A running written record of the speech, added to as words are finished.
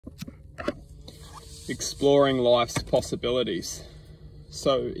exploring life's possibilities.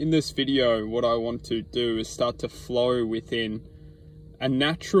 So in this video, what I want to do is start to flow within a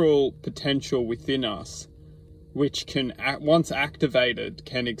natural potential within us, which can, once activated,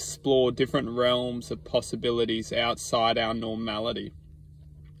 can explore different realms of possibilities outside our normality.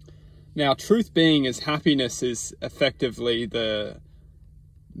 Now, truth being is happiness is effectively the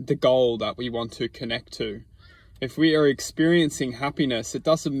goal that we want to connect to. If we are experiencing happiness, it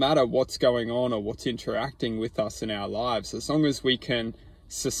doesn't matter what's going on or what's interacting with us in our lives. As long as we can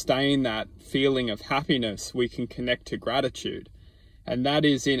sustain that feeling of happiness, we can connect to gratitude. And that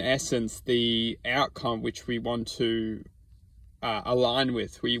is, in essence, the outcome which we want to align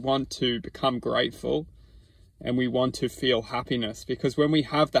with. We want to become grateful and we want to feel happiness, because when we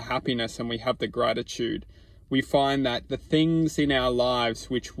have the happiness and we have the gratitude, we find that the things in our lives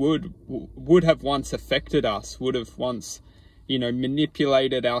which would have once affected us, would have once,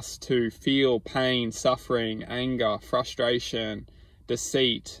 manipulated us to feel pain, suffering, anger, frustration,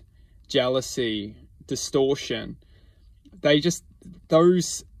 deceit, jealousy, distortion, that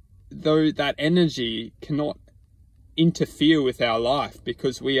energy cannot interfere with our life,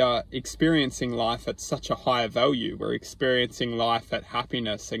 because we are experiencing life at such a higher value. We're experiencing life at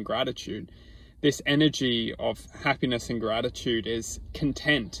happiness and gratitude. This energy of happiness and gratitude is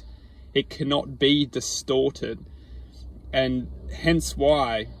content. It cannot be distorted. And hence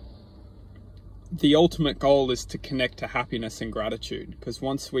why the ultimate goal is to connect to happiness and gratitude. Because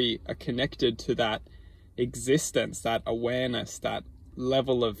once we are connected to that existence, that awareness, that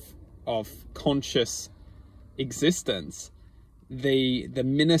level of conscious existence, the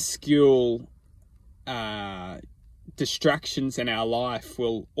minuscule distractions in our life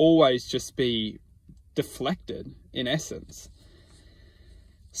will always just be deflected, in essence.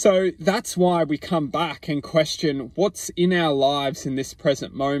 So that's why we come back and question what's in our lives in this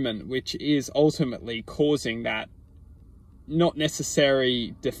present moment, which is ultimately causing that not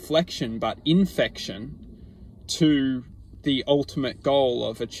necessary deflection, but infection to the ultimate goal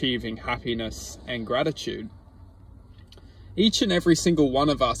of achieving happiness and gratitude. Each and every single one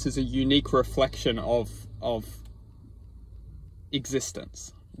of us is a unique reflection of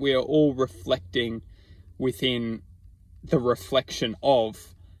existence. We are all reflecting within the reflection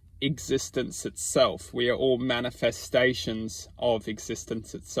of existence itself. We are all manifestations of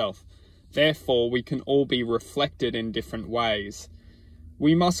existence itself. Therefore, we can all be reflected in different ways.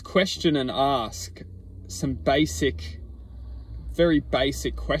 We must question and ask some very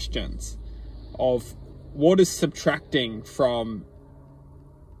basic questions of what is subtracting from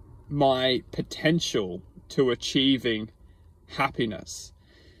my potential to achieving happiness.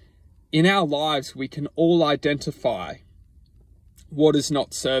 In our lives, we can all identify what is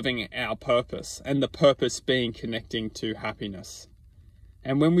not serving our purpose, and the purpose being connecting to happiness.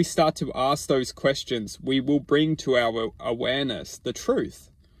 And when we start to ask those questions, we will bring to our awareness the truth.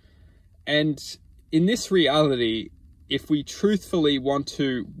 And in this reality, if we truthfully want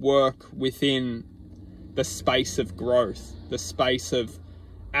to work within the space of growth, the space of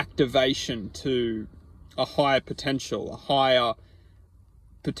activation to a higher potential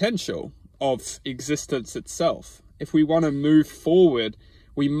of existence itself, if we want to move forward,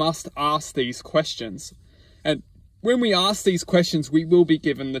 we must ask these questions. And when we ask these questions, we will be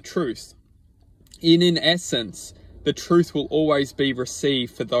given the truth. In essence, the truth will always be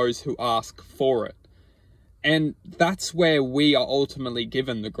received for those who ask for it. And that's where we are ultimately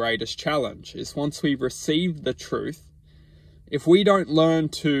given the greatest challenge, is once we receive the truth, if we don't learn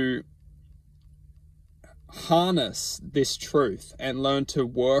to harness this truth and learn to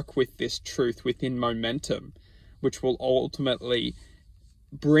work with this truth within momentum, which will ultimately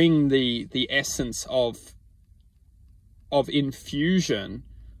bring the essence of infusion,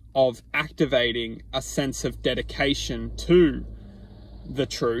 of activating a sense of dedication to the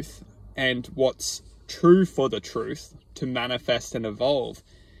truth and what's true for the truth to manifest and evolve.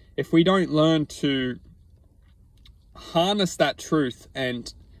 If we don't learn to harness that truth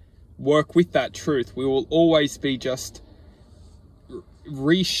and work with that truth, we will always be just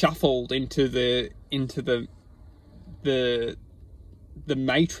reshuffled into the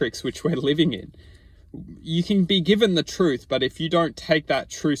matrix which we're living in. You can be given the truth, but if you don't take that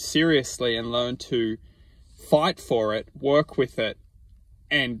truth seriously and learn to fight for it, work with it,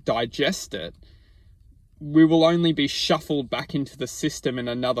 and digest it, we will only be shuffled back into the system in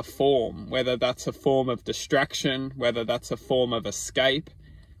another form, whether that's a form of distraction, whether that's a form of escape,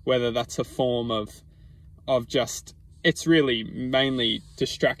 whether that's a form of just, it's really mainly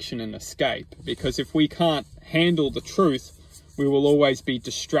distraction and escape. Because if we can't handle the truth, we will always be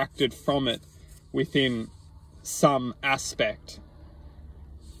distracted from it within some aspect.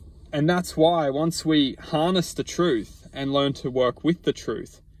 And that's why once we harness the truth and learn to work with the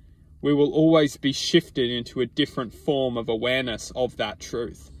truth, we will always be shifted into a different form of awareness of that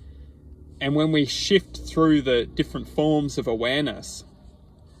truth. And when we shift through the different forms of awareness,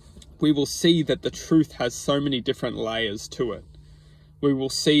 we will see that the truth has so many different layers to it. We will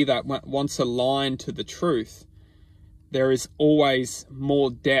see that once aligned to the truth, there is always more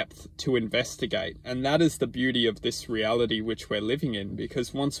depth to investigate. And that is the beauty of this reality which we're living in,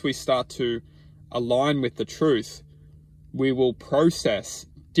 because once we start to align with the truth, we will process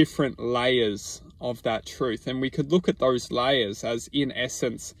different layers of that truth. And we could look at those layers as, in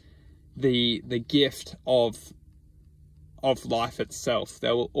essence, the gift of life itself.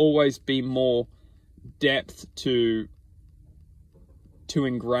 There will always be more depth to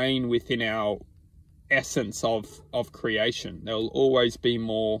ingrain within our essence of creation. There will always be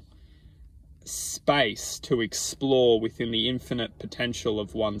more space to explore within the infinite potential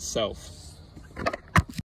of oneself.